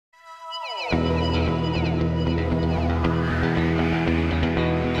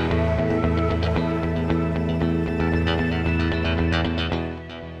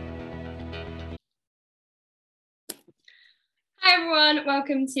everyone,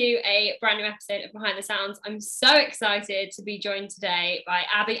 welcome to a brand new episode of Behind the Sounds. I'm so excited to be joined today by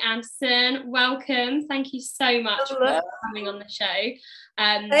Abby Anderson. Welcome. Thank you so much for coming on the show.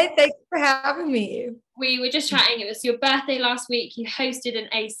 Hey, thanks for having me. We were just chatting, it was your birthday last week. You hosted an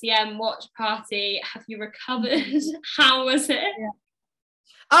ACM watch party. Have you recovered? How was it? Yeah.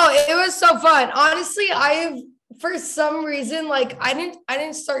 Oh, it was so fun. Honestly, for some reason, I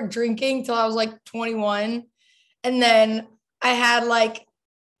didn't start drinking till I was 21. And then I had like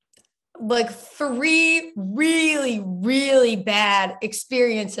 3 really, really bad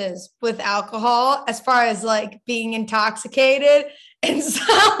experiences with alcohol as far as being intoxicated. And so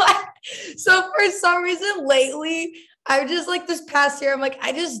for some reason lately, I just this past year, I'm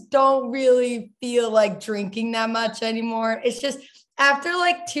I just don't really feel like drinking that much anymore. It's just after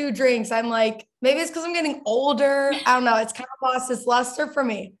 2 drinks, I'm maybe it's because I'm getting older. I don't know. It's kind of lost its luster for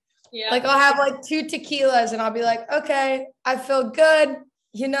me. Yeah. I'll have 2 tequilas and I'll be okay, I feel good.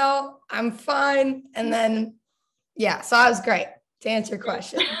 I'm fine. And then, yeah, so I was great to answer your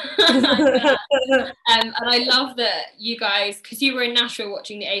question. And I love that you guys, because you were in Nashville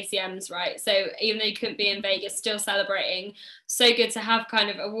watching the ACMs, right? So even though you couldn't be in Vegas, still celebrating. So good to have kind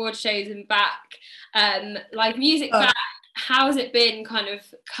of award shows and back, live music back. How has it been kind of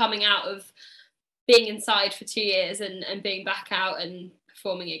coming out of being inside for 2 years and being back out and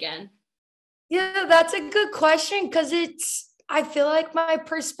performing again? Yeah, that's a good question because I feel like my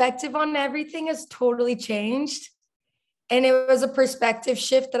perspective on everything has totally changed. And it was a perspective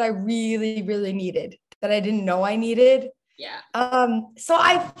shift that I really, really needed, that I didn't know I needed. Yeah. So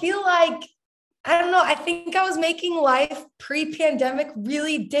I feel I don't know, I think I was making life pre-pandemic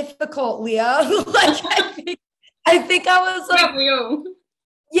really difficult, Leah. I think I was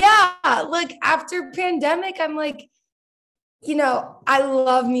yeah, after pandemic, I'm I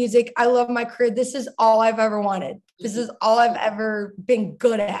love music. I love my career. This is all I've ever wanted. This is all I've ever been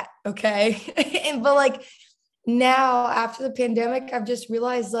good at. Okay. But now after the pandemic, I've just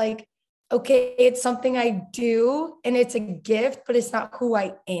realized okay, it's something I do and it's a gift, but it's not who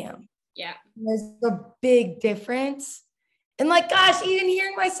I am. Yeah. There's a big difference. And gosh, even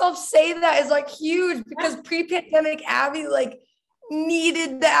hearing myself say that is huge because pre-pandemic Abby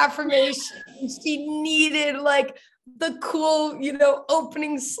needed the affirmation. She needed the cool,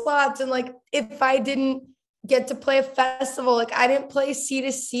 opening slots. And if I didn't get to play a festival, I didn't play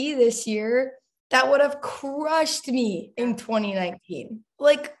C2C this year, that would have crushed me in 2019.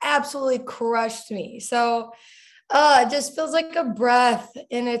 Absolutely crushed me. So it just feels like a breath.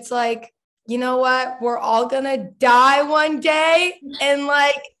 And it's you know what? We're all gonna die one day. And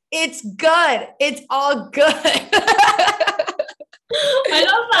it's good. It's all good. I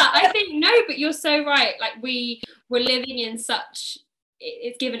love that. I think no, but you're so right. We're living in such,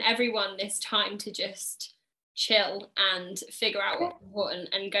 it's given everyone this time to just chill and figure out what's important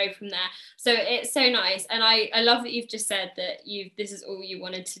and go from there. So it's so nice. And I love that you've just said that this is all you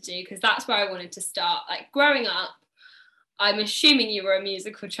wanted to do, because that's where I wanted to start. Growing up, I'm assuming you were a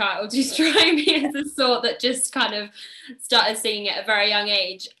musical child. You strike me as the sort that just kind of started singing at a very young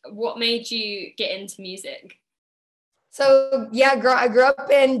age. What made you get into music? So yeah, I grew up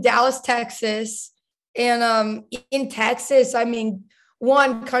in Dallas, Texas. And in Texas, I mean,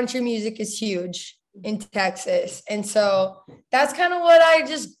 country music is huge in Texas. And so that's kind of what I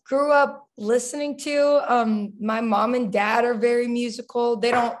just grew up listening to. My mom and dad are very musical.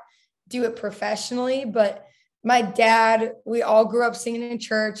 They don't do it professionally, but my dad, we all grew up singing in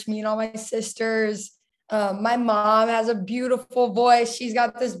church, me and all my sisters. My mom has a beautiful voice. She's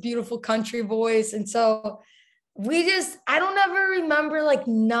got this beautiful country voice. And so I don't ever remember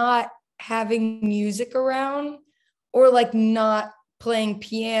not having music around or not playing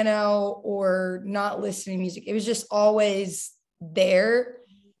piano or not listening to music. It was just always there.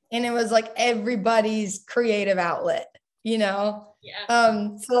 And it was everybody's creative outlet, Yeah.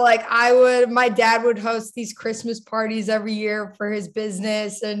 So my dad would host these Christmas parties every year for his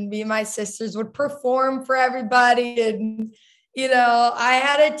business, and me and my sisters would perform for everybody. And, I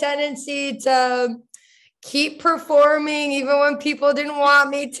had a tendency to keep performing even when people didn't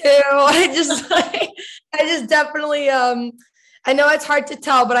want me to. I just definitely I know it's hard to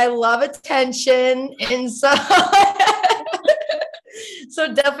tell, but I love attention. And so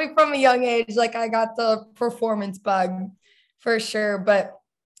so definitely from a young age, I got the performance bug for sure. But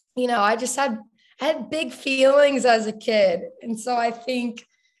I had big feelings as a kid. And so I think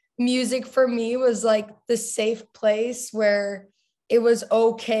music for me was the safe place where it was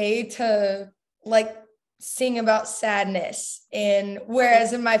okay to sing about sadness. And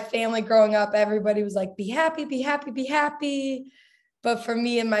whereas in my family growing up, everybody was be happy, be happy, be happy. But for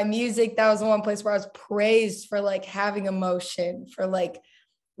me and my music, that was the one place where I was praised for like having emotion, for like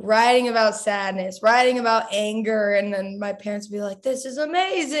writing about sadness, writing about anger. And then my parents would be like, this is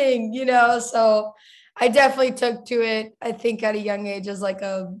amazing, you know? So I definitely took to it, I think at a young age, as like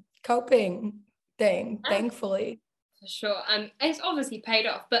a coping thing, thankfully. For sure. It's obviously paid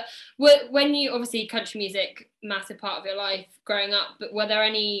off. But when you, obviously country music, massive part of your life growing up, but were there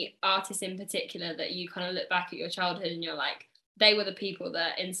any artists in particular that you kind of look back at your childhood and you're like, they were the people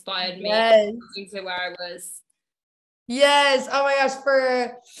that inspired me Yes. to where I was? Yes. Oh my gosh.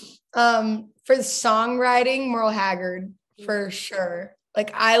 For the songwriting, Merle Haggard, for sure.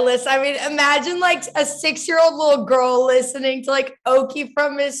 Like I mean, imagine like a 6-year-old little girl listening to like Okie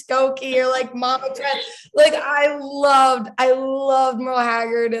from Muskogee or like Mama Trent. Like I loved Merle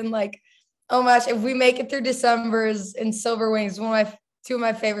Haggard, and like, oh my gosh, if we make it through December's and Silver Wings, two of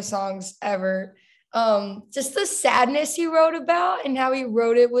my favorite songs ever. Just the sadness he wrote about and how he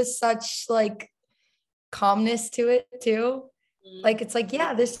wrote it with such like calmness to it too. Like, it's like,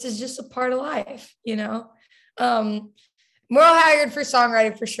 yeah, this is just a part of life, you know? Merle Haggard for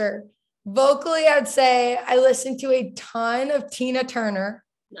songwriting, for sure. Vocally, I'd say I listened to a ton of Tina Turner,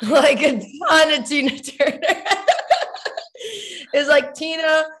 like a ton of Tina Turner. It's like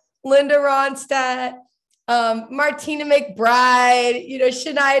Tina, Linda Ronstadt, Martina McBride, you know,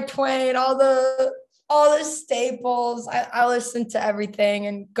 Shania Twain, all the staples. I listened to everything,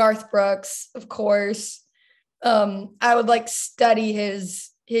 and Garth Brooks, of course. I would like study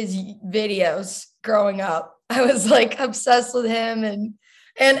his videos growing up. I was like obsessed with him,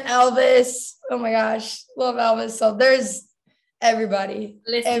 and Elvis. Oh my gosh, love Elvis. So there's everybody.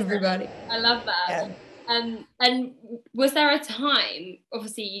 Everybody. I love that. Yeah. And was there a time,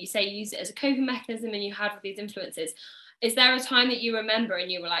 obviously you say you use it as a coping mechanism and you had with these influences, is there a time that you remember and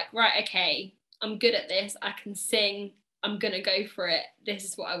you were like, right, okay, I'm good at this, I can sing, I'm gonna go for it, this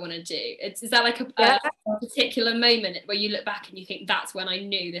is what I want to do? Is that like a particular moment where you look back and you think, that's when I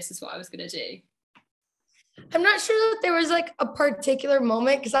knew this is what I was gonna do? I'm not sure that there was like a particular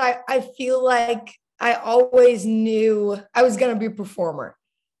moment, because I feel like I always knew I was gonna be a performer.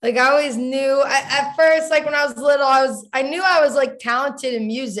 Like I always knew. At first, like when I was little, I knew I was like talented in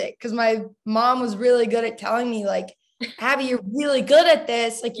music, because my mom was really good at telling me like, Abby, you're really good at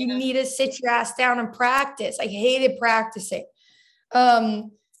this. Like you need to sit your ass down and practice. I hated practicing.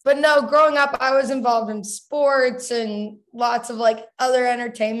 But no, growing up, I was involved in sports and lots of like other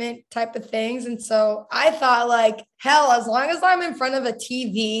entertainment type of things. And so I thought like, hell, as long as I'm in front of a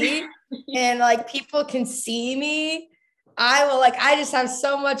TV and like people can see me, I will, like, I just have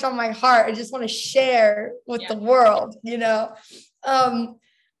so much on my heart. I just want to share with the world, you know?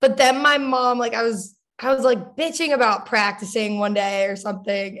 But then my mom, like I was like bitching about practicing one day or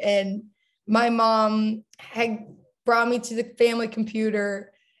something. And my mom had brought me to the family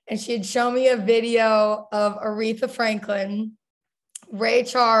computer, and she had shown me a video of Aretha Franklin, Ray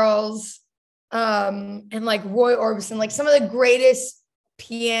Charles, and like Roy Orbison, like some of the greatest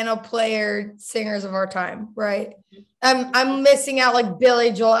piano player singers of our time, right? I'm missing out like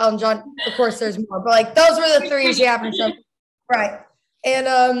Billy Joel, Elton John. Of course, there's more, but like those were the three she happened to show. Right.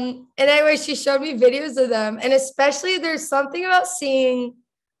 And anyway, she showed me videos of them. And especially there's something about seeing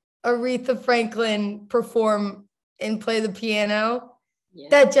Aretha Franklin perform and play the piano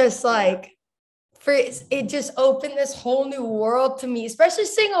that just like, it just opened this whole new world to me, especially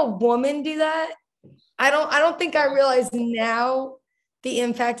seeing a woman do that. I don't think I realize now the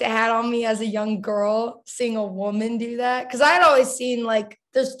impact it had on me as a young girl, seeing a woman do that. Cause I'd always seen like,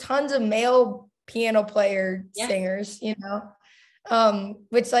 there's tons of male piano player singers, you know,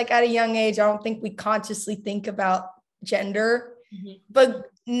 which like at a young age, I don't think we consciously think about gender. But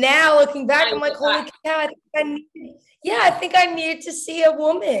now looking back, I'm like, holy cow, I think I needed to see a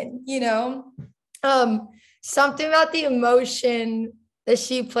woman, you know. Something about the emotion that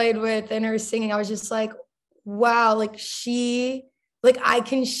she played with in her singing, I was just like, wow, like I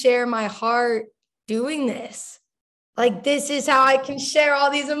can share my heart doing this. Like, this is how I can share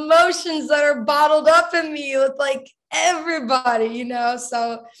all these emotions that are bottled up in me with like everybody, you know?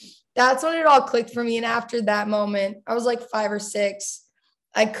 So that's when it all clicked for me. And after that moment, I was like 5 or 6.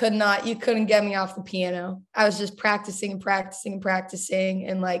 You couldn't get me off the piano. I was just practicing and practicing and practicing,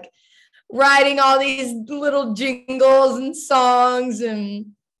 and like writing all these little jingles and songs, and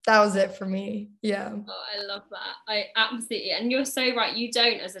that was it for me. Yeah. Oh, I love that. I absolutely, and you're so right. You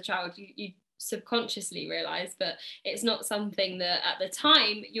don't, as a child, you subconsciously realize, but it's not something that at the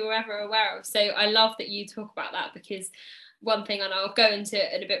time you're ever aware of. So I love that you talk about that, because one thing, and I'll go into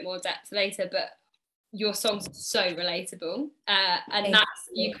it in a bit more depth later, but your songs are so relatable, and Thank that's,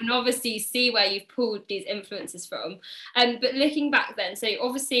 you can obviously see where you've pulled these influences from. But looking back then, so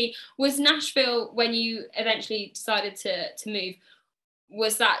obviously, was Nashville, when you eventually decided to move,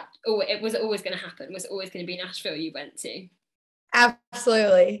 was that, or was it always going to happen? Was it always going to be Nashville you went to?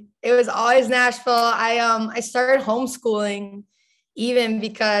 Absolutely. It was always Nashville. I started homeschooling even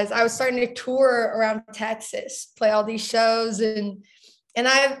because I was starting to tour around Texas, play all these shows, and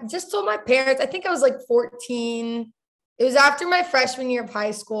I just told my parents, I think I was like 14. It was after my freshman year of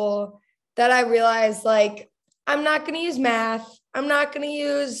high school that I realized, like, I'm not going to use math. I'm not going to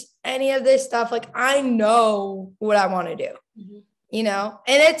use any of this stuff. Like, I know what I want to do, you know,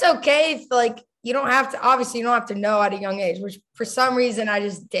 and it's okay if, like, you don't have to, obviously you don't have to know at a young age, which for some reason I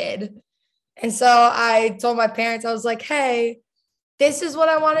just did. And so I told my parents, I was like, hey, this is what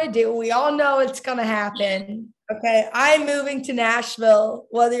I want to do. We all know it's going to happen. Okay. I'm moving to Nashville,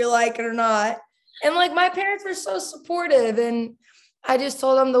 whether you like it or not. And like, my parents were so supportive. And I just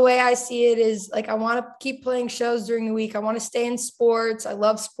told them, the way I see it is, like, I want to keep playing shows during the week. I want to stay in sports. I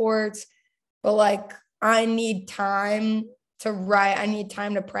love sports, but like, I need time to write. I need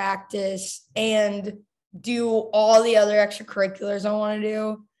time to practice and do all the other extracurriculars I want to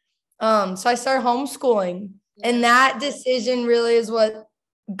do. So I started homeschooling, and that decision really is what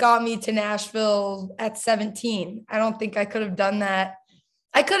got me to Nashville at 17. I don't think I could have done that.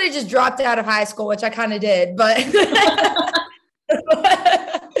 I could have just dropped out of high school, which I kind of did, but I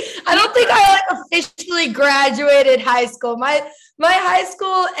don't think I like officially graduated high school. My high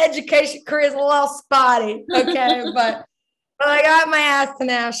school education career is a little spotty, okay, but I got my ass to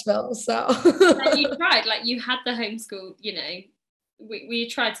Nashville, so. And you tried, like, you had the homeschool, you know, we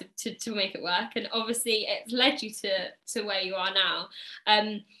tried to make it work, and obviously it's led you to where you are now.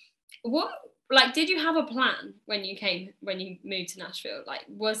 What, like, did you have a plan when you moved to Nashville? Like,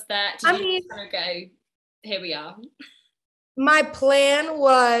 was there, did you just kind of go, here we are? My plan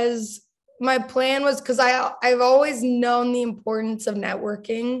was, because I've always known the importance of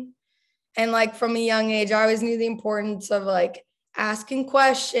networking. And like, from a young age, I always knew the importance of like asking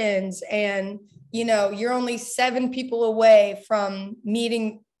questions, and, you know, you're only 7 people away from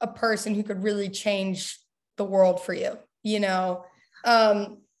meeting a person who could really change the world for you, you know?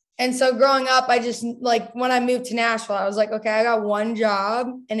 And so growing up, I just, like, when I moved to Nashville, I was like, okay, I got one job,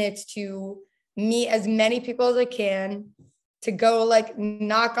 and it's to meet as many people as I can, to go like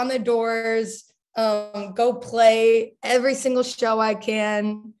knock on the doors, go play every single show I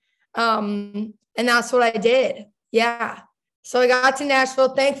can. And that's what I did. Yeah. So I got to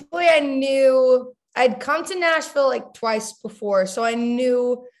Nashville. Thankfully, I knew I'd come to Nashville like twice before. So I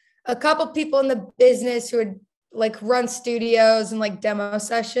knew a couple people in the business who would like run studios and like demo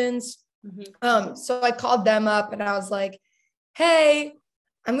sessions. So I called them up and I was like, hey,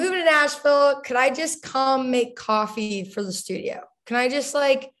 I'm moving to Nashville. Could I just come make coffee for the studio? Can I just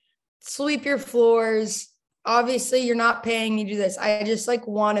like sweep your floors? Obviously, you're not paying me to do this. I just like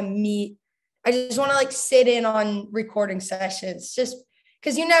want to meet. I just want to like sit in on recording sessions, just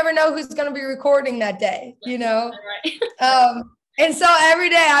because you never know who's going to be recording that day, you know? And so every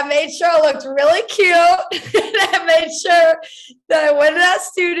day I made sure I looked really cute. And I made sure that I went to that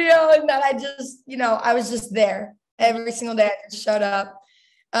studio and that I just, you know, I was just there every single day. I just showed up.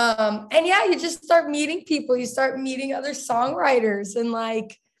 And yeah, you just start meeting people. You start meeting other songwriters, and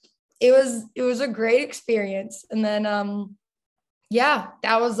like, it was a great experience. And then, yeah,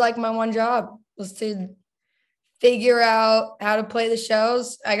 that was like my one job, was to figure out how to play the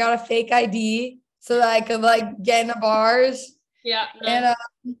shows. I got a fake ID so that I could like get in the bars. Yeah. And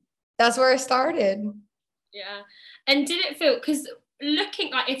that's where I started. Yeah. And did it feel, because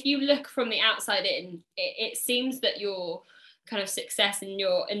looking, like, if you look from the outside in, it seems that your kind of success in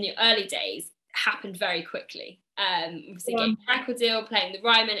your early days happened very quickly. Obviously getting a record deal, playing the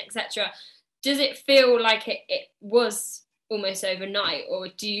Ryman, etc. Does it feel like it was almost overnight, or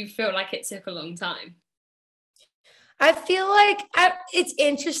do you feel like it took a long time? I feel like it's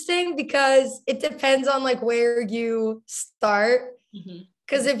interesting because it depends on like where you start.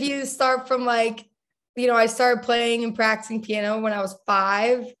 Because if you start from like, you know, I started playing and practicing piano when I was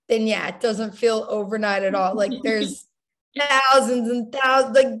 5, then yeah, it doesn't feel overnight at all. Like, there's thousands and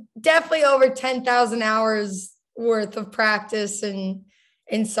thousands, like definitely over 10,000 hours worth of practice and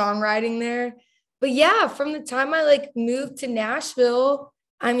songwriting there. But yeah, from the time I like moved to Nashville,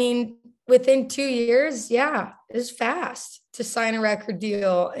 I mean, within 2 years, yeah, it was fast to sign a record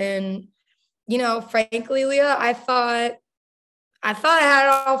deal. And, you know, frankly, Leah, I thought I had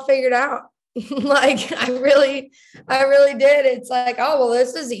it all figured out. Like, I really did. It's like, oh, well,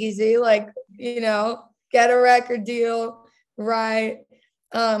 this is easy. Like, you know, get a record deal, right?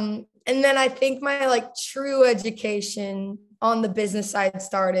 And And then I think my like true education on the business side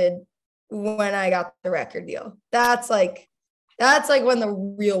started when I got the record deal. That's like when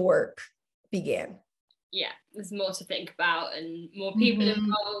the real work began. Yeah, there's more to think about and more people Mhm.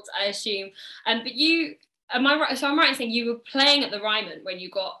 involved, I assume. But you, am I right? So I'm right in saying you were playing at the Ryman when you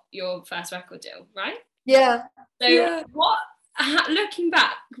got your first record deal, right? Yeah. So Yeah. looking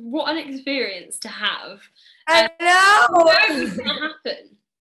back, what an experience to have. I You know it know. was going to happen.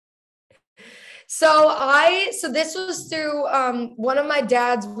 So this was through one of my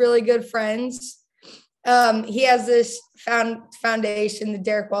dad's really good friends. He has this foundation, the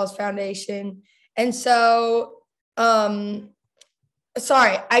Derek Walls Foundation. And so sorry,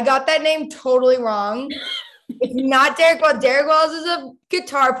 I got that name totally wrong. It's not Derek Walls. Derek Walls is a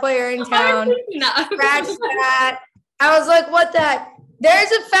guitar player in town. Scratch that. I was like, what the? There's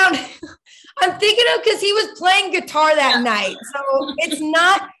a I'm thinking of because he was playing guitar that night. So it's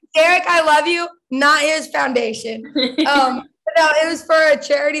not Derek, I love you, not his foundation. No, it was for a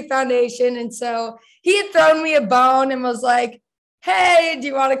charity foundation. And so he had thrown me a bone and was like, hey, do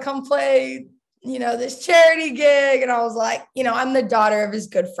you want to come play, this charity gig? And I was like, I'm the daughter of his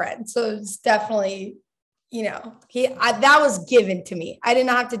good friend. So it's definitely, that was given to me. I didn't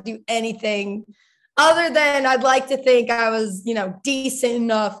have to do anything other than I'd like to think I was, decent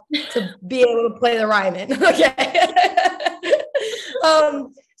enough to be able to play the Ryman. Okay.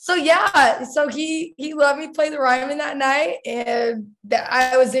 So yeah, so he let me play the Ryman that night, and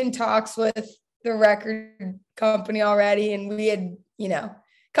I was in talks with the record company already, and we had,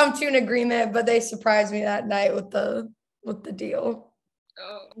 come to an agreement, but they surprised me that night with the deal.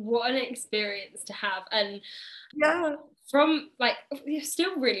 Oh, what an experience to have. And Yeah. from like, you're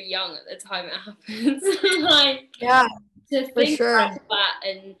still really young at the time it happens. Like, yeah, to for think sure. about that,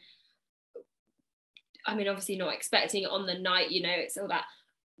 and I mean, obviously not expecting it on the night, it's all that.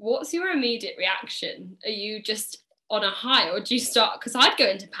 What's your immediate reaction? Are you just on a high, or do you start? Because I'd go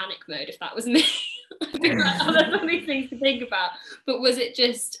into panic mode if that was me. I'd be like, oh, there's all these things to think about. But was it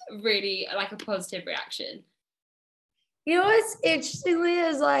just really like a positive reaction? What's interesting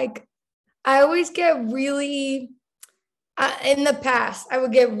is like, I always get really, in the past, I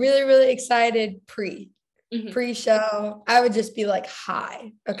would get really, really excited pre-show. I would just be like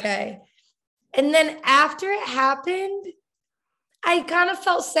high. Okay. And then after it happened, I kind of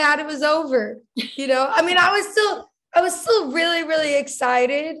felt sad it was over. I mean, I was still really, really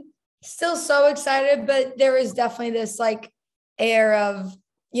excited, still so excited, but there was definitely this like air of,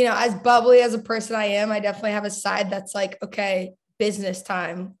 as bubbly as a person I am, I definitely have a side that's like, okay, business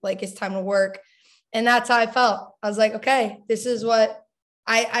time, like it's time to work. And that's how I felt. I was like, okay, this is what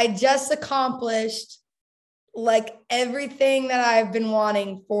I just accomplished, like everything that I've been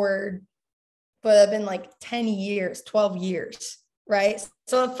wanting for, but I've been like 10 years, 12 years. Right.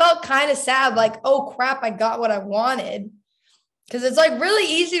 So it felt kind of sad, like, oh crap, I got what I wanted. Cause it's like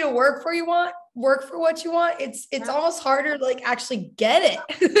really easy to work for what you want. It's almost harder to like actually get it.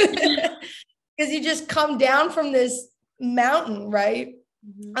 Cause you just come down from this mountain, right?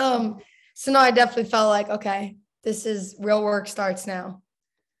 Mm-hmm. So no, I definitely felt like, okay, this is real work starts now.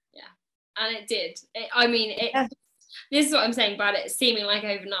 Yeah. And it did. This is what I'm saying about it seeming like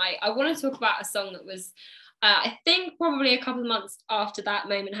overnight. I want to talk about a song that was, I think probably a couple of months after that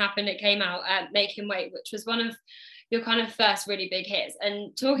moment happened, it came out, Make Him Wait, which was one of your kind of first really big hits.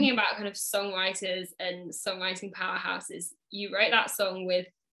 And talking about kind of songwriters and songwriting powerhouses, you wrote that song with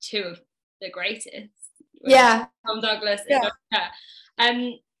two of the greatest. Yeah. Tom Douglas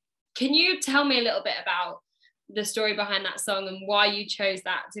and can you tell me a little bit about the story behind that song and why you chose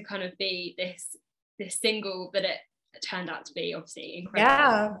that to kind of be this single that it turned out to be? Obviously incredible.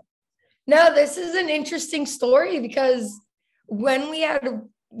 Yeah. No, this is an interesting story because when we had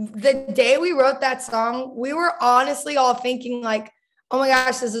the day we wrote that song, we were honestly all thinking like, oh my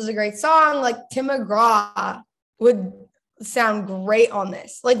gosh, this is a great song. Like Tim McGraw would sound great on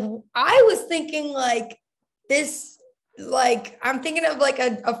this. Like I was thinking like this, like I'm thinking of like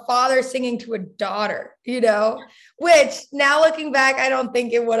a father singing to a daughter, which now looking back, I don't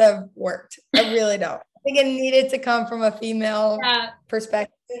think it would have worked. I really don't. I think it needed to come from a female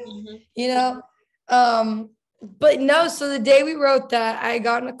perspective, but no, so the day we wrote that, I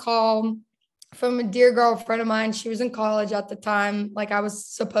got a call from a dear girlfriend of mine. She was in college at the time, like I was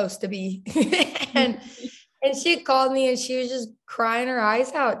supposed to be. and she called me and she was just crying her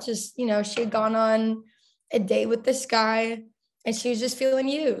eyes out. Just, she had gone on a date with this guy and she was just feeling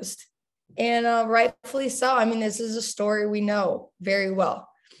used. And rightfully so. I mean, this is a story we know very well.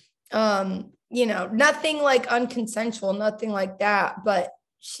 Nothing like unconsensual, nothing like that. But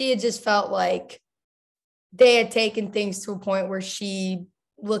she had just felt like they had taken things to a point where she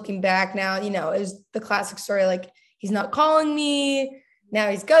looking back now, you know, it was the classic story, like he's not calling me, now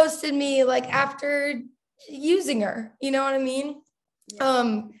he's ghosted me, like after using her, you know what I mean?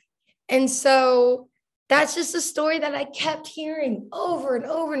 Yeah. And so that's just a story that I kept hearing over and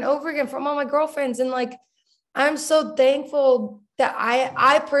over and over again from all my girlfriends. And like, I'm so thankful that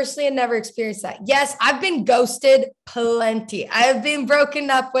I personally had never experienced that. Yes, I've been ghosted plenty. I have been broken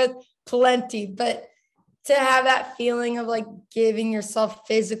up with plenty, but to have that feeling of like giving yourself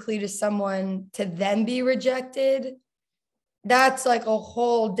physically to someone to then be rejected, that's like a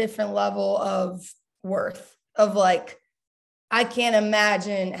whole different level of worth of like, I can't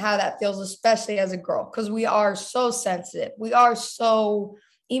imagine how that feels, especially as a girl, because we are so sensitive. We are so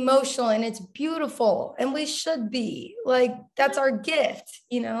emotional and it's beautiful and we should be like, that's our gift,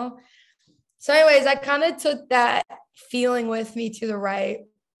 you know? So anyways, I kind of took that feeling with me to the right.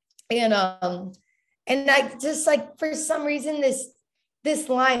 And I just like, for some reason, this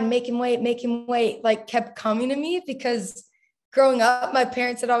line, make him wait, like kept coming to me because growing up, my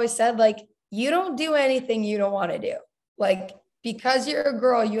parents had always said, like, you don't do anything you don't want to do. Like, because you're a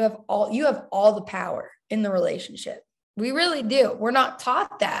girl, you have all the power in the relationship. We really do. We're not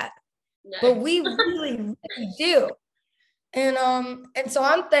taught that, no. But we really, really do. And so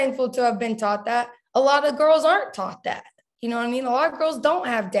I'm thankful to have been taught that. A lot of girls aren't taught that. You know what I mean? A lot of girls don't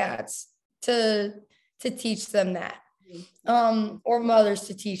have dads to teach them that, or mothers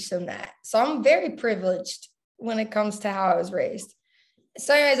to teach them that. So I'm very privileged when it comes to how I was raised.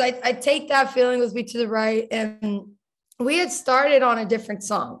 So anyways, I take that feeling with me to the right, and we had started on a different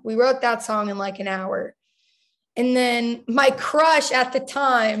song. We wrote that song in like an hour. And then my crush at the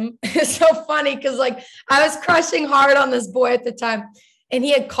time is so funny because like I was crushing hard on this boy at the time, and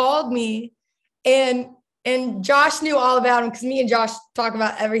he had called me, and Josh knew all about him because me and Josh talk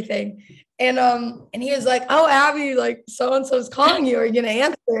about everything. And he was like, "Oh, Abby, like so-and-so's calling you. Are you gonna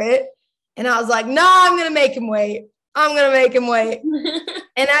answer it?" And I was like, "No, I'm gonna make him wait. I'm gonna make him wait."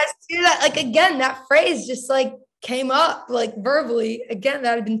 And I see that, like, again, that phrase just like came up like verbally again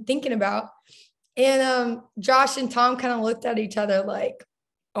that I'd been thinking about. And Josh and Tom kind of looked at each other like,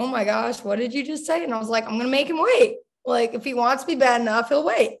 "Oh my gosh, what did you just say?" And I was like, "I'm gonna make him wait. Like, if he wants me bad enough, he'll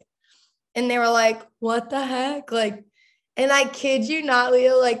wait." And they were like, "What the heck?" Like, and I kid you not,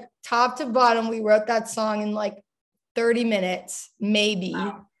 Leah, like top to bottom, we wrote that song in like 30 minutes, maybe.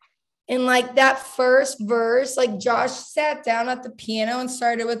 Wow. And like that first verse, like Josh sat down at the piano and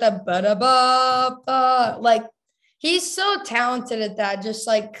started with a ba-da-ba-ba. Like, he's so talented at that. Just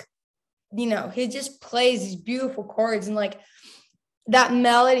like, you know, he just plays these beautiful chords, and like that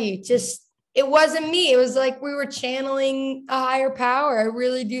melody just, it wasn't me. It was like we were channeling a higher power. I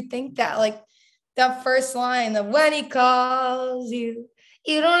really do think that, like, that first line, the when he calls you,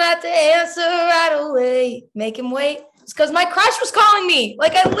 you don't have to answer right away. Make him wait. It's because my crush was calling me.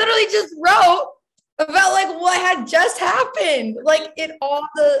 Like, I literally just wrote about like what had just happened. Like, all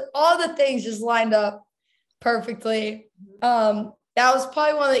the things just lined up perfectly. That was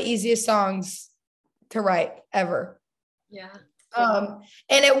probably one of the easiest songs to write ever. Yeah. And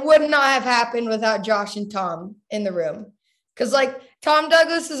it would not have happened without Josh and Tom in the room. Because like Tom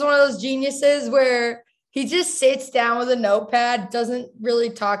Douglas is one of those geniuses where he just sits down with a notepad, doesn't really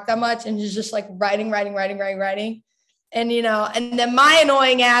talk that much, and is just like writing. And, you know, and then my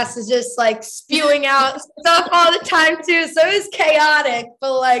annoying ass is just like spewing out stuff all the time too. So it was chaotic,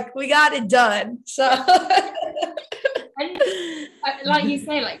 but like we got it done. So and like you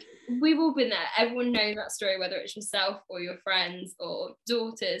say, like we've all been there. Everyone knows that story, whether it's yourself or your friends or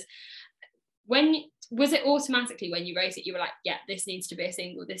daughters. Was it automatically when you wrote it, you were like, yeah, this needs to be a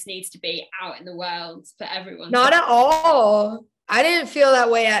single, this needs to be out in the world for everyone? Not at all. I didn't feel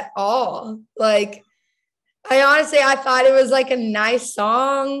that way at all. Like, I thought it was like a nice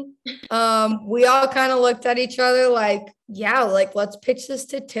song. We all kind of looked at each other like, yeah, like let's pitch this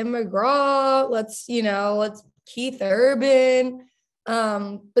to Tim McGraw. Let's Keith Urban.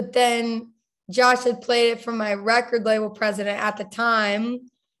 But then Josh had played it for my record label president at the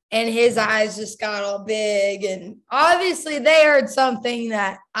time, and his eyes just got all big. And obviously they heard something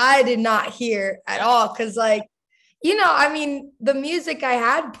that I did not hear at all. Cause like, you know, I mean, the music I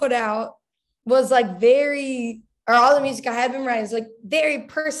had put out was like all the music I had been writing is like very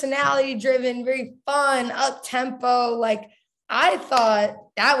personality driven, very fun, up tempo. Like, I thought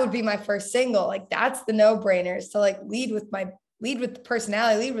that would be my first single. Like, that's the no brainer, is to like lead with the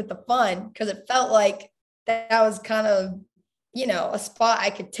personality, lead with the fun. Cause it felt like that was kind of, you know, a spot I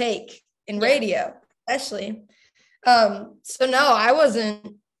could take in radio, especially. So no, I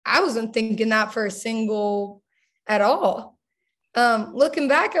wasn't thinking that for a single at all. Looking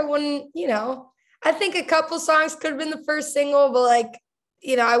back, I wouldn't, you know, I think a couple songs could have been the first single, but like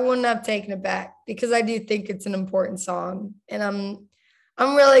I wouldn't have taken it back because I do think it's an important song. And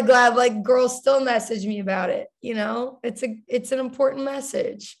I'm really glad like girls still message me about it. It's an important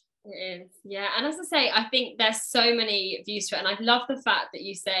message. It is, yeah. And as I say, I think there's so many views to it, and I love the fact that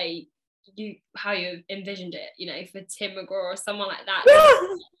you say how you envisioned it, for Tim McGraw or someone like that.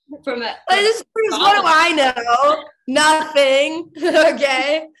 From a what do I know? Nothing.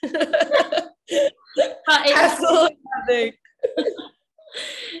 Okay. Absolutely nothing.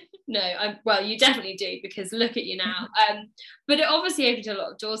 No, well, you definitely do, because look at you now. But it obviously opened a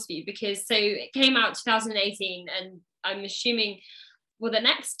lot of doors for you, because so it came out 2018, and I'm assuming, well, the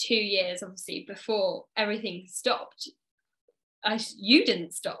next 2 years, obviously, before everything stopped, you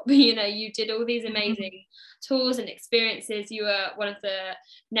didn't stop. You did all these amazing tours and experiences. You were one of the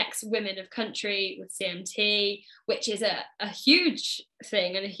next women of country with CMT, which is a huge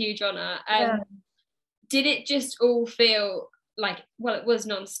thing and a huge honor. Did it just all feel like, well, it was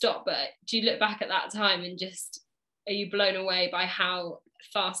non-stop, but do you look back at that time and just, are you blown away by how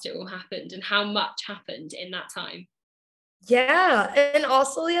fast it all happened and how much happened in that time? Yeah. And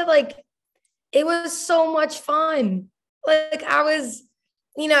also, yeah, like it was so much fun. Like I was,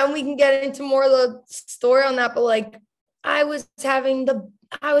 and we can get into more of the story on that, but like I was having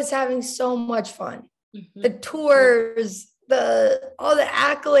so much fun. The tours, all the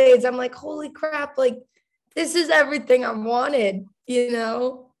accolades. I'm like, holy crap, like this is everything I wanted,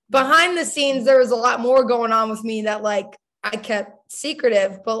 Behind the scenes, there was a lot more going on with me that like I kept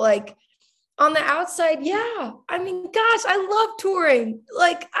secretive, but like on the outside, yeah. I mean, gosh, I love touring.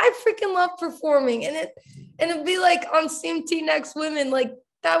 Like I freaking love performing. And it'd be like on CMT Next Women, like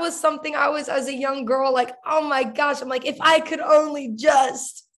that was something I was as a young girl, like, oh my gosh, I'm like, if I could only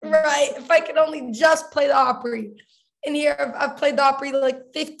just play the Opry. And here I've played the Opry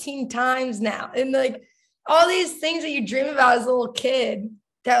like 15 times now. And like all these things that you dream about as a little kid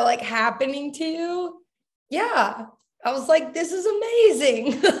that are like happening to you. Yeah. I was like, this is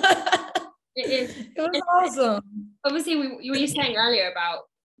amazing. It is. It was awesome. Obviously, you were saying earlier about,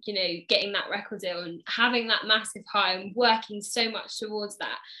 getting that record deal and having that massive high and working so much towards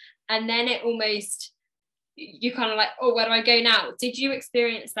that. And then it almost, you kind of like, oh, where do I go now? Did you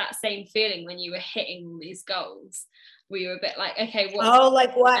experience that same feeling when you were hitting all these goals? Were you a bit like, okay,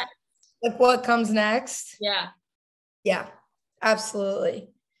 like what? Next? Like what comes next? Yeah. Yeah, absolutely.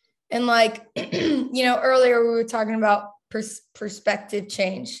 And like, earlier we were talking about perspective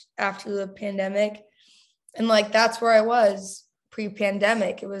change after the pandemic. And like, that's where I was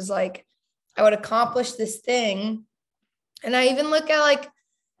pre-pandemic. It was like, I would accomplish this thing. And I even look at like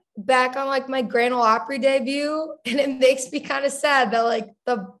back on like my Grand Ole Opry debut, and it makes me kind of sad that like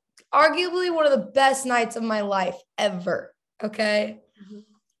arguably one of the best nights of my life ever. Okay.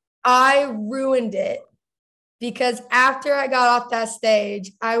 I ruined it because after I got off that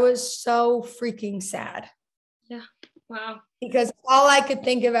stage, I was so freaking sad. Yeah. Wow. Because all I could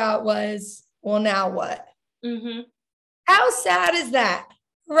think about was, well, now what? How sad is that?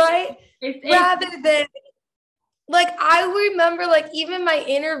 Right? Rather than like, I remember like even my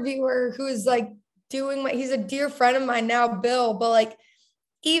interviewer who is like he's a dear friend of mine now, Bill, but like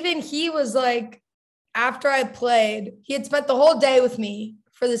even he was like, after I played, he had spent the whole day with me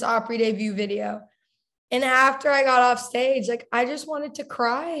for this Opry debut video. And after I got off stage, like I just wanted to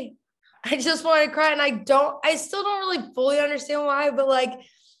cry. And I still don't really fully understand why, but like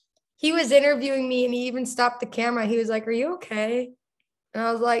he was interviewing me and he even stopped the camera. He was like, are you okay? And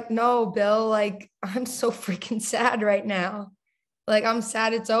I was like, no, Bill, like I'm so freaking sad right now. Like I'm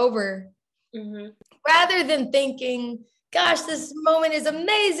sad it's over. Rather than thinking, gosh, this moment is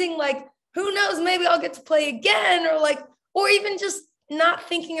amazing. Like, who knows, maybe I'll get to play again, or even just not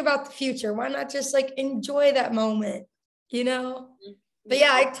thinking about the future. Why not just like enjoy that moment, But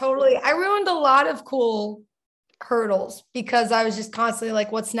yeah, I ruined a lot of cool hurdles because I was just constantly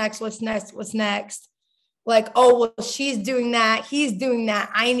like, what's next? What's next? What's next? Like, oh, well, she's doing that. He's doing that.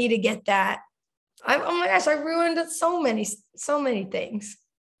 I need to get that. Oh my gosh, I ruined so many things.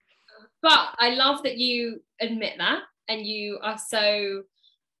 But I love that you admit that and you are so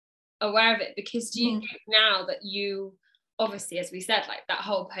aware of it, because do you think now that you, obviously, as we said, like that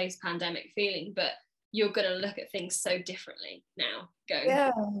whole post-pandemic feeling, but you're going to look at things so differently now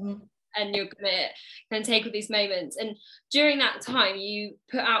and you're going to take all these moments. And during that time, you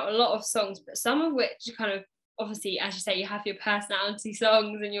put out a lot of songs, but some of which kind of, obviously, as you say, you have your personality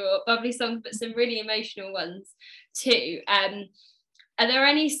songs and your bubbly songs, but some really emotional ones too. Are there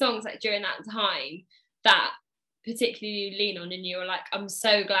any songs like during that time that particularly you lean on and you were like, I'm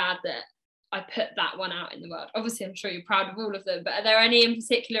so glad that I put that one out in the world? Obviously, I'm sure you're proud of all of them, but are there any in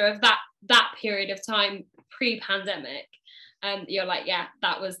particular of that period of time pre-pandemic you're like, yeah,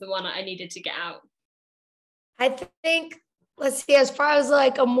 that was the one I needed to get out? I think, let's see, as far as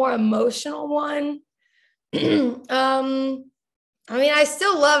like a more emotional one, I mean, I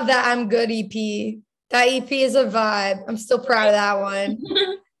still love that I'm Good EP. That EP is a vibe. I'm still proud of that one.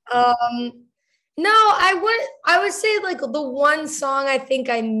 No, I would say like the one song I think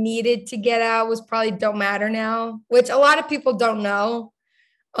I needed to get out was probably Don't Matter Now, which a lot of people don't know.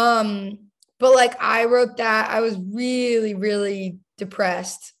 But like I wrote that, I was really, really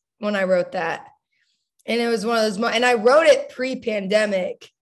depressed when I wrote that. And it was one of those and I wrote it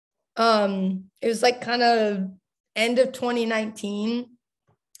pre-pandemic. It was like kind of end of 2019.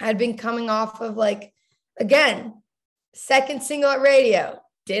 I'd been coming off of like, again, second single at radio,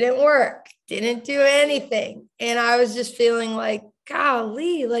 didn't work, didn't do anything. And I was just feeling like,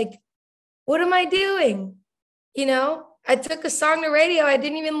 golly, like, what am I doing? You know, I took a song to radio I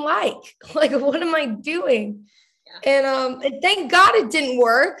didn't even like. Like, what am I doing? Yeah. And thank God it didn't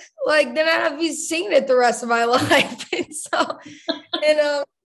work. Like, then I'd be singing it the rest of my life.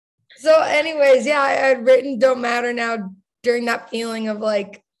 So anyways, yeah, I had written Don't Matter Now during that feeling of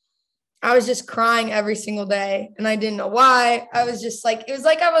like, I was just crying every single day and I didn't know why. I was just like, it was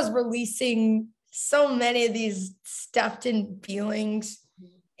like I was releasing so many of these stuffed in feelings.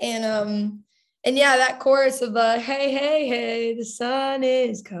 And yeah, that chorus of the, hey, hey, hey, the sun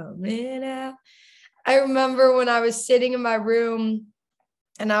is coming out. I remember when I was sitting in my room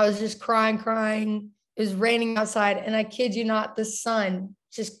and I was just crying. It was raining outside and I kid you not, the sun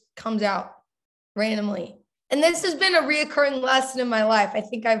just comes out randomly. And this has been a reoccurring lesson in my life. I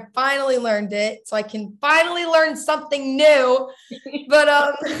think I've finally learned it, so I can finally learn something new.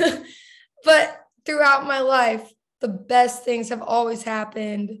 But throughout my life, the best things have always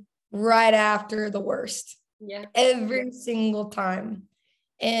happened right after the worst. Yeah. Every single time.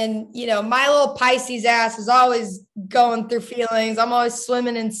 And, you know, my little Pisces ass is always going through feelings. I'm always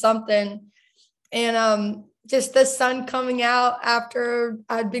swimming in something. And just the sun coming out after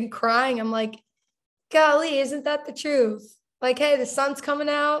I'd been crying, I'm like, golly, isn't that the truth? Like, hey, the sun's coming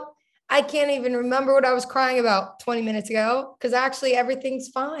out. I can't even remember what I was crying about 20 minutes ago because actually everything's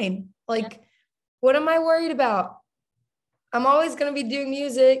fine. Like, what am I worried about? I'm always going to be doing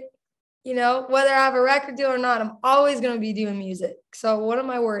music, you know, whether I have a record deal or not, I'm always going to be doing music. So what am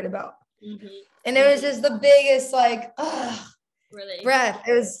I worried about? Mm-hmm. And it was just the biggest, like, really? Breath.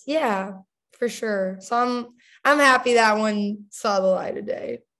 It was, yeah, for sure. So I'm happy that one saw the light of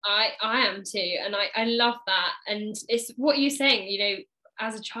day. I am too. And I love that. And it's what you're saying, you know,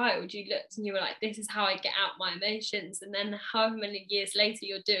 as a child, you looked and you were like, this is how I get out my emotions. And then however many years later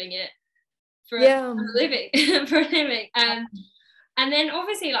you're doing it for a living, and then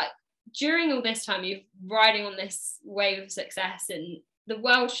obviously like during all this time, you're riding on this wave of success and the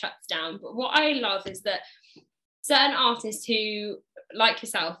world shuts down. But what I love is that certain artists who, like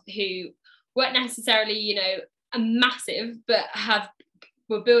yourself, who weren't necessarily, you know, a massive, but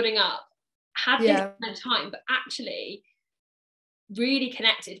were building up, had this time, but actually really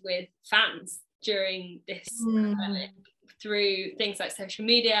connected with fans during this pandemic through things like social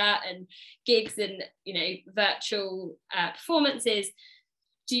media and gigs and, you know, virtual performances.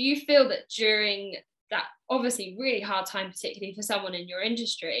 Do you feel that during that obviously really hard time, particularly for someone in your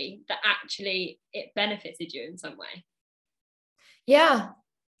industry, that actually it benefited you in some way? Yeah.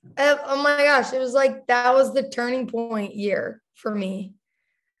 Oh my gosh, it was like that was the turning point year for me.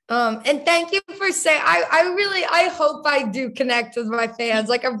 And thank you for saying, I hope I do connect with my fans.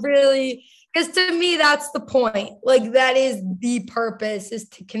 Like because to me, that's the point. Like that is the purpose, is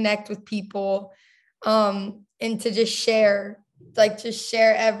to connect with people, and to just share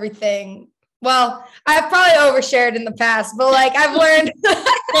everything. Well, I've probably overshared in the past, but like I've learned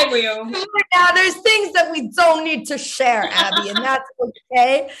now there's things that we don't need to share, Abby, and that's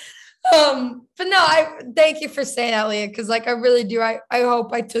okay. But no, I thank you for saying that, Leah, because like I really do. I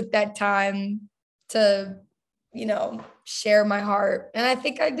hope I took that time to, you know, share my heart. And I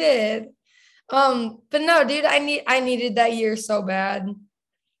think I did. But no, dude, I needed that year so bad.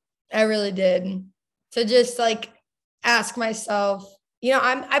 I really did. To just like ask myself, you know,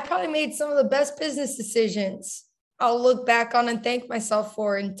 I probably made some of the best business decisions I'll look back on and thank myself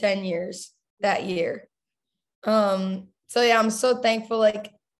for in 10 years that year. So yeah, I'm so thankful,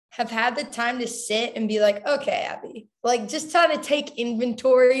 like, have had the time to sit and be like, okay, Abby, like just trying to take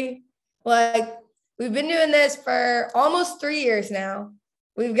inventory. Like we've been doing this for almost 3 years now.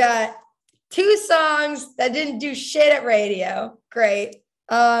 We've got 2 songs that didn't do shit at radio. Great.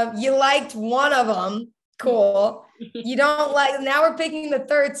 You liked one of them. Cool. You don't like, now we're picking the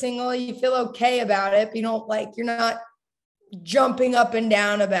 3rd single. You feel okay about it, but you're not jumping up and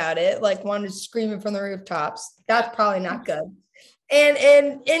down about it, like wanted screaming from the rooftops. That's probably not good.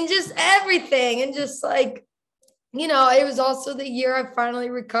 And just everything. And just like, you know, it was also the year I finally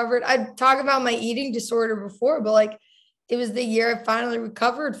recovered. I talked about my eating disorder before, but like it was the year I finally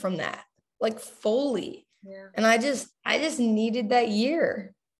recovered from that, like fully. Yeah. And I just needed that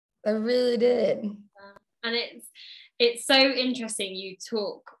year. I really did. And it's so interesting you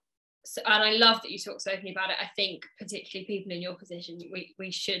talk. So, and I love that you talk so openly about it. I think particularly people in your position,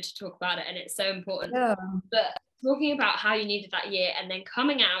 we should talk about it, and it's so important. Yeah. But talking about how you needed that year, and then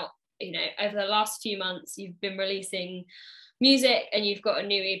coming out, you know, over the last few months, you've been releasing music, and you've got a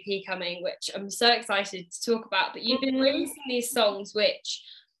new EP coming, which I'm so excited to talk about. But you've been releasing these songs, which,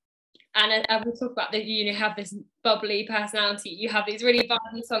 and we talk about that, you know, have this bubbly personality, you have these really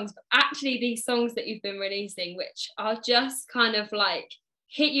vibrant songs, but actually these songs that you've been releasing, which are just kind of like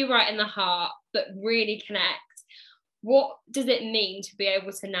hit you right in the heart, but really connect. What does it mean to be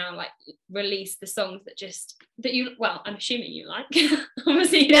able to now like release the songs that you, well, I'm assuming you like,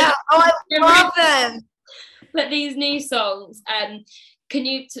 obviously. Yeah, I love them. But these new songs, can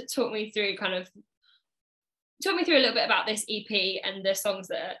you talk me through a little bit about this EP and the songs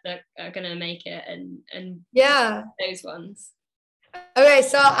that are going to make it, and yeah, those ones? Okay,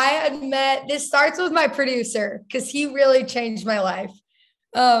 so this starts with my producer, because he really changed my life.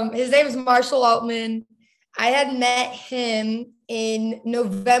 His name is Marshall Altman. I had met him in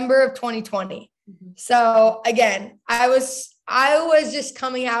November of 2020. Mm-hmm. So again, I was just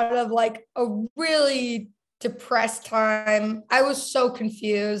coming out of like a really depressed time. I was so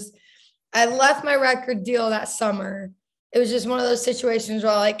confused. I left my record deal that summer. It was just one of those situations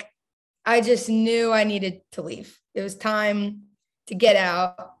where like, I just knew I needed to leave. It was time to get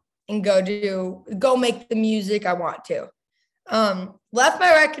out and go make the music I want to. Left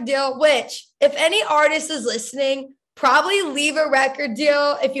my record deal, which if any artist is listening, probably leave a record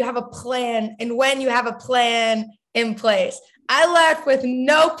deal if you have a plan and when you have a plan in place. I left with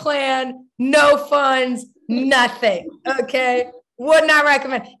no plan, no funds, nothing. Okay. Would not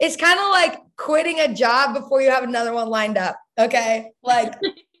recommend. It's kind of like quitting a job before you have another one lined up. Okay. Like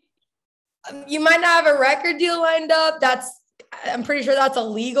you might not have a record deal lined up. I'm pretty sure that's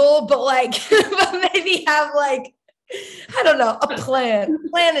illegal, but like maybe have like, I don't know, a plan.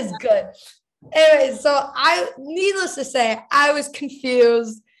 Plan is good. Anyway, so needless to say, I was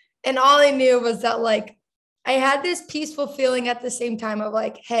confused, and all I knew was that like I had this peaceful feeling at the same time of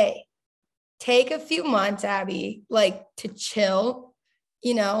like, hey, take a few months, Abby, like to chill,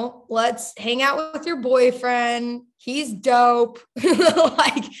 you know, let's hang out with your boyfriend. He's dope.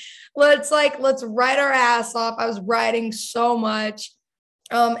 Let's write our ass off. I was writing so much,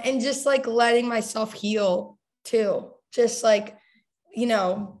 and just like letting myself heal too. Just like, you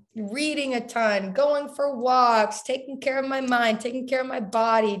know, reading a ton, going for walks, taking care of my mind, taking care of my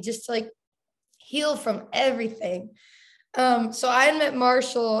body, just to like heal from everything. So I met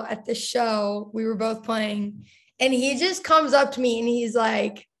Marshall at the show. We were both playing, and he just comes up to me and he's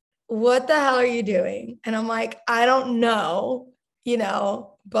like, what the hell are you doing? And I'm like, I don't know, you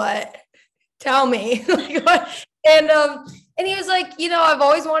know, but tell me. And he was like, you know, I've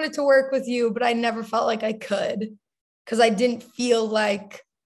always wanted to work with you, but I never felt like I could, because I didn't feel like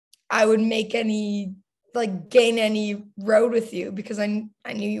I would gain any road with you, because I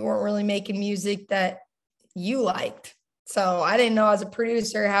knew you weren't really making music that you liked. So I didn't know as a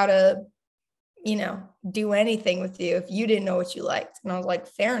producer how to, you know, do anything with you if you didn't know what you liked. And I was like,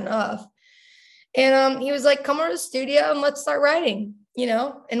 fair enough. And he was like, come over to the studio and let's start writing, you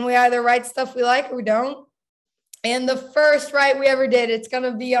know, and we either write stuff we like or we don't. And the first write we ever did, it's going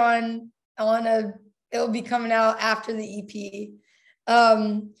to be it'll be coming out after the EP.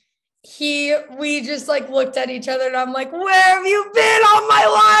 We just like looked at each other and I'm like, where have you been all my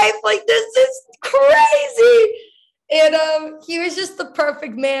life? Like, this is crazy. And he was just the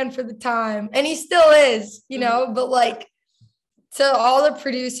perfect man for the time. And he still is, you know, but like to all the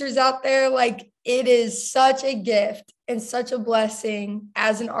producers out there, like it is such a gift and such a blessing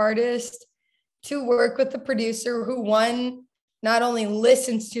as an artist to work with a producer who, one, not only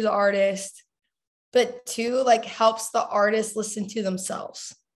listens to the artist, but two, like helps the artist listen to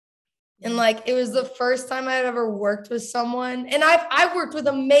themselves. And like, it was the first time I'd ever worked with someone, and I've worked with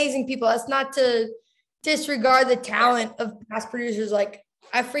amazing people. That's not to disregard the talent of past producers. Like,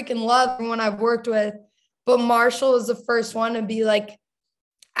 I freaking love everyone I've worked with, but Marshall was the first one to be like,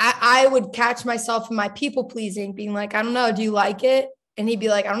 I would catch myself in my people pleasing, being like, I don't know, do you like it? And he'd be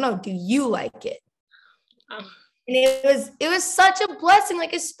like, I don't know, do you like it? And it was such a blessing,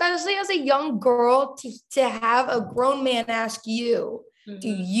 like, especially as a young girl, to have a grown man ask you, do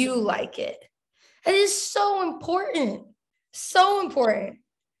you like it? It is so important. So important.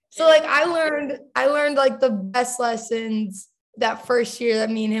 So like I learned like the best lessons that first year that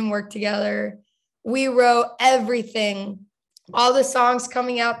me and him worked together. We wrote everything, all the songs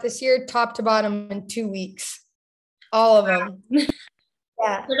coming out this year, top to bottom in 2 weeks. All of them.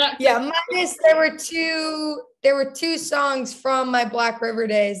 Yeah. Yeah. Minus there were two songs from my Black River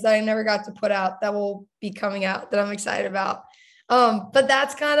days that I never got to put out that will be coming out that I'm excited about. But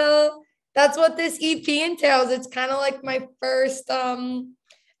that's what this EP entails. It's kind of like my first,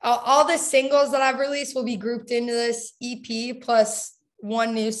 all the singles that I've released will be grouped into this EP plus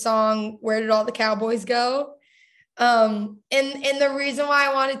one new song, Where Did All the Cowboys Go? And the reason why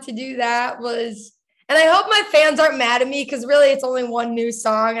I wanted to do that was, and I hope my fans aren't mad at me because really it's only one new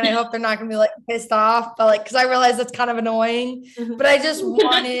song and I hope they're not going to be like pissed off, but like, because I realize that's kind of annoying, but I just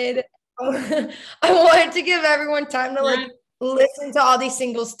wanted, I wanted to give everyone time to like listen to all these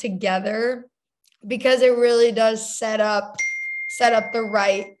singles together because it really does set up the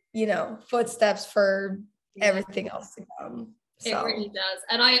right, footsteps for everything else to come. So. It really does.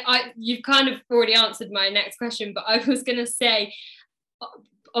 And I you've kind of already answered my next question, but I was going to say,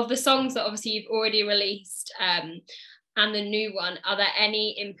 of the songs that obviously you've already released and the new one, are there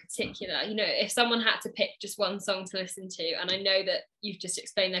any in particular, if someone had to pick just one song to listen to, and I know that you've just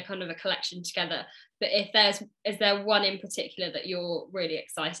explained they're kind of a collection together, but is there one in particular that you're really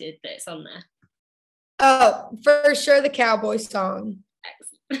excited that it's on there? Oh, for sure, the Cowboy song.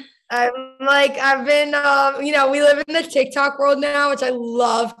 Excellent. I've been, we live in the TikTok world now, which I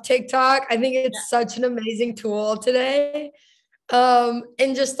love TikTok. I think it's such an amazing tool today.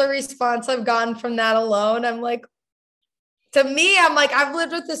 And just the response I've gotten from that alone, I'm like, I've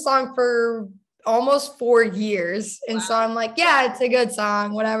lived with this song for almost 4 years. And so I'm like, yeah, it's a good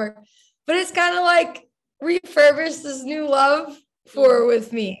song, whatever. But it's kind of like refurbished this new love for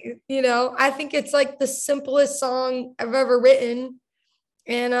with me. I think it's like the simplest song I've ever written.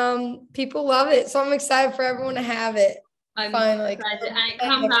 And people love it. So I'm excited for everyone to have it. I'm excited. And it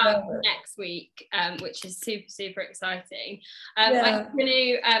comes out next week, which is super, super exciting.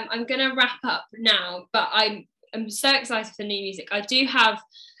 I'm gonna wrap up now, but I'm so excited for new music. I do have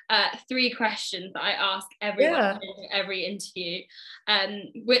 3 questions that I ask everyone in every interview,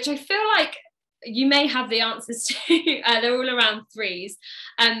 which I feel like you may have the answers to. They're all around threes.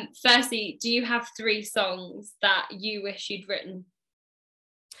 Firstly, do you have 3 songs that you wish you'd written?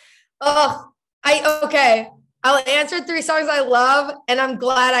 Okay. I'll answer 3 songs I love, and I'm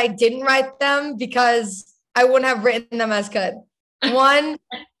glad I didn't write them because I wouldn't have written them as good. 1,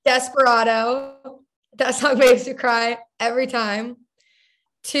 Desperado. That song makes you cry every time.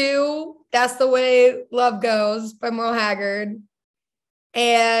 2, That's the Way Love Goes by Merle Haggard.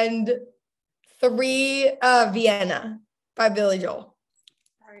 And 3, Vienna by Billy Joel.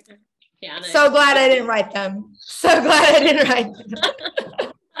 Yeah, so glad I didn't write them.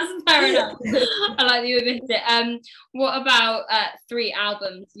 That's fair enough. I like that you admitted it. What about 3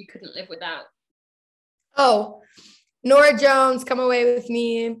 albums you couldn't live without? Oh, Norah Jones, Come Away With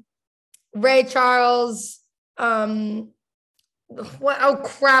Me, Ray Charles. Oh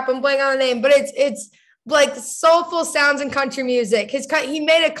crap, I'm blanking on the name, but it's like soulful sounds in country music. He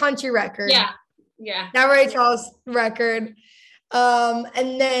made a country record. Yeah. That Ray Charles record.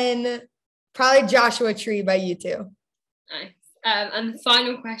 And then probably Joshua Tree by U2. Nice. And the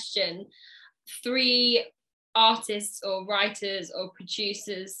final question, 3 artists or writers or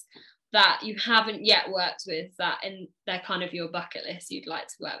producers that you haven't yet worked with that they're kind of your bucket list, you'd like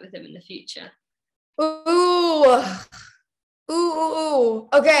to work with them in the future? Ooh.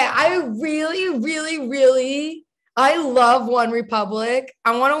 Okay, I love One Republic.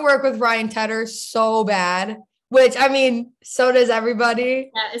 I want to work with Ryan Tedder so bad. Which, I mean, so does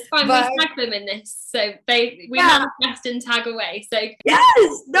everybody. Yeah, it's fine. We tag them in this. So we manifest and tag away. So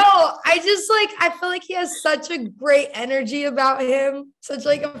yes. No, I feel like he has such a great energy about him. Such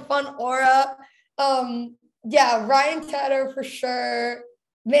like a fun aura. Ryan Tedder for sure.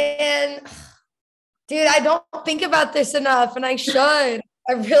 Man, dude, I don't think about this enough and I should.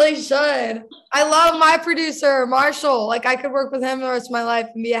 I really should. I love my producer, Marshall. Like I could work with him the rest of my life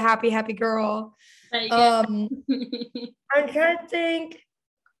and be a happy, happy girl. I'm trying to think,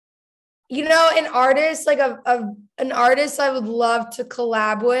 an artist, like an artist I would love to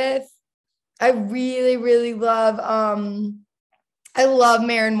collab with. I really, really love, I love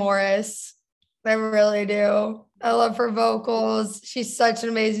Maren Morris. I really do. I love her vocals. She's such an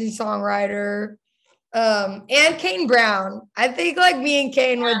amazing songwriter. And Kane Brown. I think like me and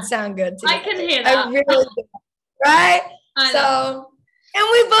Kane would sound good together. I can hear that. I really do. Right? So. And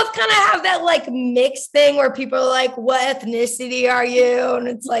we both kind of have that like mixed thing where people are like, what ethnicity are you? And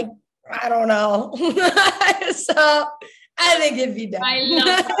it's like, I don't know. So I think it'd be down. I love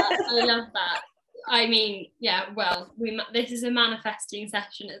that. I love that. I mean, yeah, well, this is a manifesting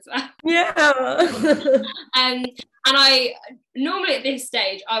session as well. Yeah. And I normally at this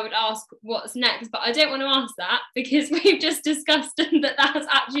stage I would ask what's next, but I don't want to ask that because we've just discussed that that's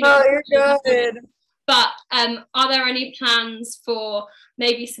actually. Oh, you're good. But are there any plans for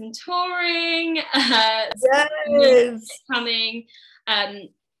maybe some touring? Yes. Coming.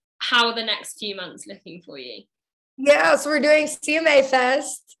 How are the next few months looking for you? Yeah, so we're doing CMA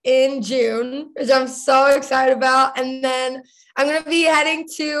Fest in June, which I'm so excited about. And then I'm going to be heading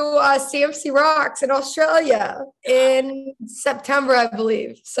to CMC Rocks in Australia in September, I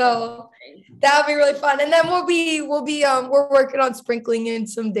believe. So that'll be really fun. And then we're working on sprinkling in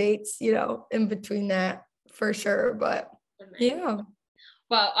some dates, in between that for sure. But yeah.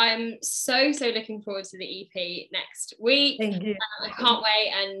 Well, I'm so looking forward to the EP next week. Thank you. I can't wait,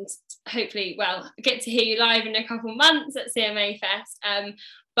 and hopefully, get to hear you live in a couple months at CMA Fest.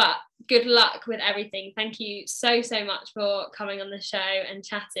 But good luck with everything. Thank you so much for coming on the show and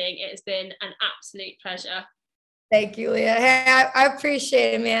chatting. It has been an absolute pleasure. Thank you, Leah. Hey, I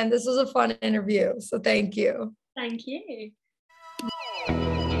appreciate it, man. This was a fun interview. So thank you. Thank you.